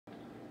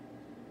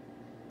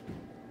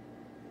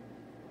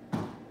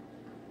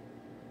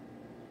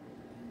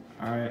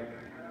All right.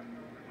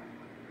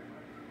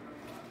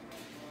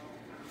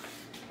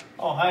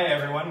 Oh, hi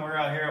everyone. We're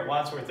out here at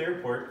Wadsworth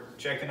Airport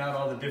checking out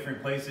all the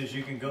different places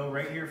you can go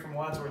right here from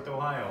Wadsworth,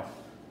 Ohio.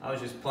 I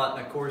was just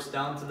plotting a course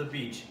down to the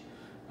beach.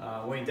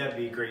 Wouldn't that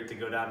be great to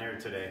go down there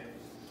today?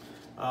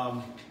 If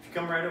you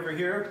come right over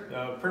here,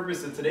 the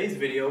purpose of today's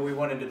video, we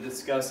wanted to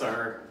discuss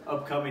our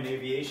upcoming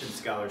aviation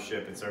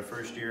scholarship. It's our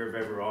first year of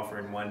ever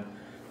offering one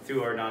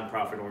through our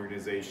nonprofit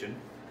organization.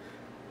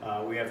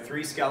 We have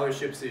 3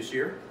 scholarships this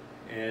year,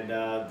 and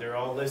they're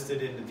all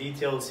listed in the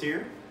details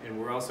here. And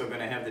we're also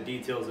going to have the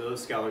details of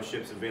those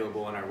scholarships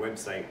available on our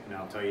website, and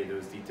I'll tell you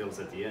those details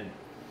at the end.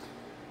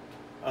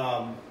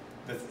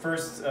 The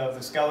first of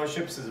the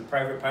scholarships is a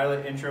private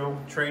pilot intro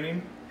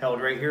training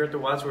held right here at the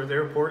Wadsworth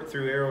Airport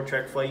through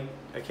Aerotrek Flight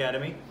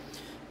Academy.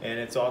 And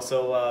it's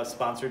also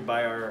sponsored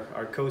by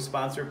our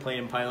co-sponsor, Plane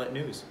and Pilot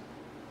News.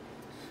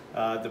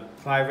 The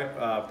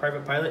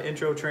private pilot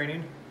intro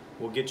training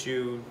will get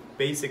you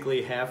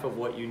basically half of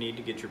what you need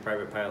to get your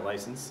private pilot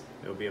license.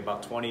 It'll be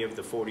about 20 of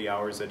the 40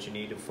 hours that you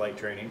need of flight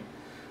training.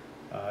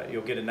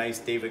 You'll get a nice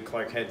David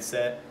Clark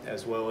headset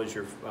as well as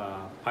your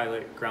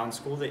pilot ground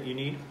school that you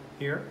need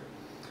here.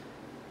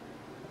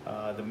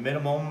 The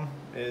minimum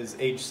is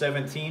age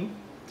 17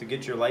 to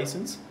get your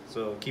license,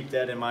 so keep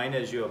that in mind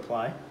as you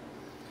apply.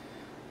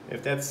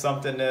 If that's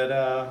something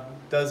that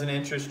doesn't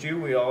interest you,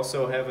 we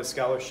also have a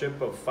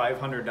scholarship of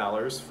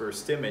 $500 for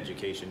STEM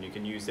education. You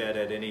can use that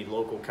at any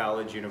local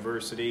college,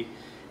 university.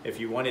 If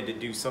you wanted to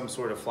do some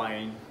sort of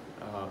flying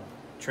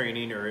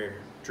training or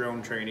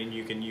drone training,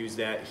 you can use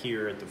that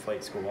here at the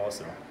flight school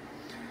also.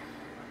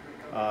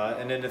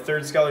 And then the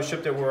third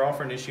scholarship that we're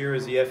offering this year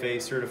is the FAA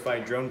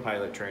Certified Drone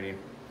Pilot Training.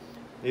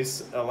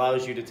 This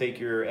allows you to take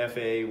your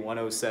FAA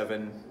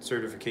 107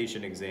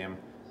 certification exam,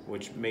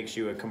 which makes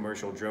you a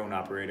commercial drone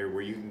operator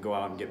where you can go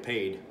out and get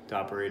paid to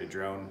operate a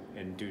drone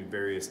and do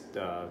various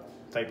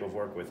type of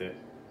work with it.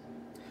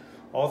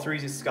 All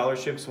 3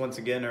 scholarships, once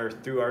again, are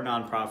through our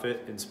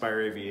nonprofit,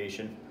 Inspire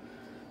Aviation.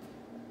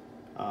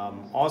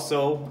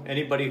 Also,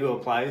 anybody who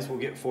applies will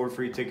get 4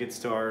 free tickets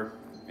to our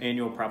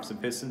annual Props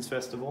and Pistons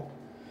Festival.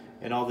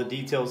 And all the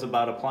details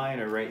about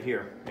applying are right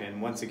here.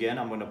 And once again,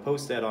 I'm going to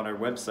post that on our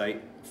website,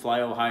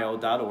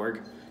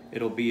 flyohio.org.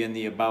 It'll be in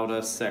the About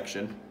Us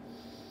section.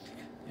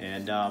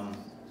 And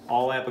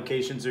all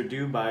applications are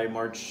due by May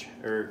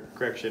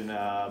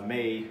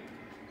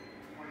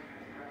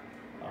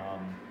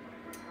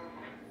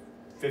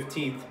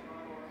 15th.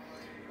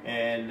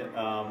 And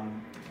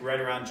right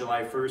around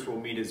July 1st, we'll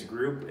meet as a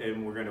group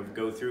and we're going to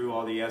go through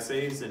all the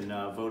essays and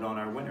vote on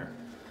our winner.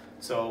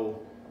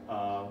 So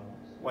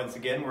once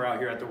again, we're out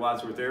here at the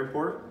Wadsworth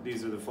Airport.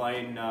 These are the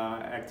flying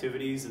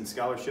activities and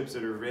scholarships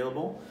that are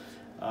available.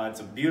 It's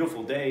a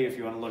beautiful day if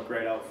you want to look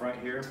right out front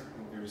here.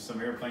 There's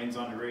some airplanes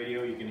on the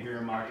radio. You can hear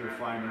them out here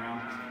flying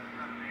around.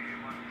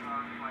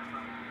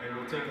 And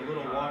we'll take a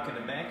little walk in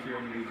the back here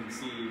and you can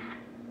see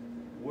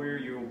where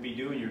you'll be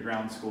doing your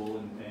ground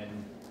school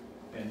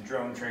and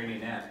drone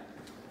training at.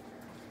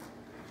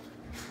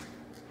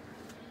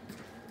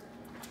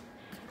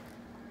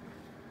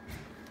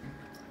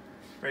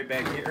 Right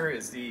back here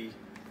is the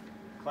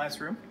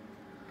classroom.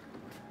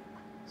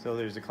 So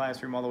there's a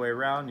classroom all the way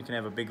around. You can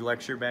have a big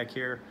lecture back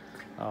here,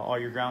 all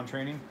your ground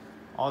training.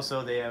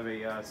 Also, they have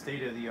a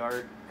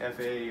state-of-the-art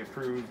FAA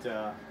approved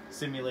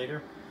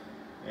simulator,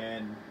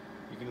 and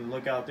you can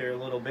look out there a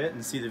little bit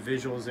and see the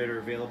visuals that are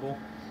available.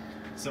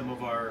 Some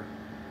of our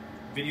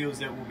videos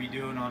that we'll be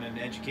doing on an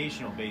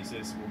educational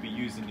basis will be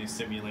using this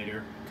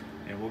simulator,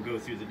 and we'll go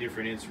through the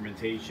different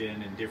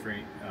instrumentation and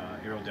different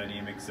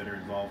aerodynamics that are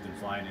involved in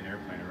flying an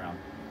airplane around.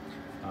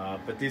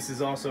 But this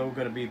is also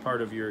going to be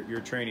part of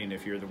your training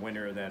if you're the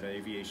winner of that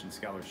aviation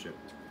scholarship.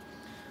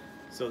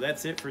 So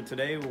that's it for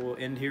today. We'll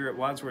end here at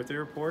Wadsworth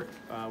Airport.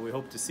 We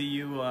hope to see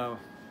you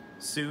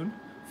soon.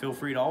 Feel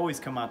free to always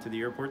come out to the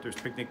airport. There's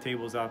picnic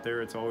tables out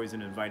there. It's always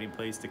an inviting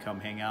place to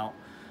come hang out.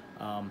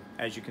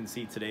 As you can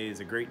see, today is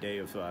a great day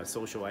of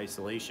social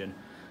isolation,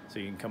 so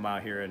you can come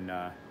out here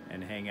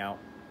and hang out.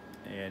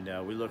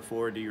 And we look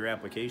forward to your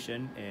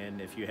application.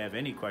 And if you have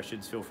any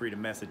questions, feel free to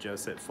message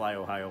us at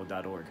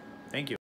flyohio.org. Thank you.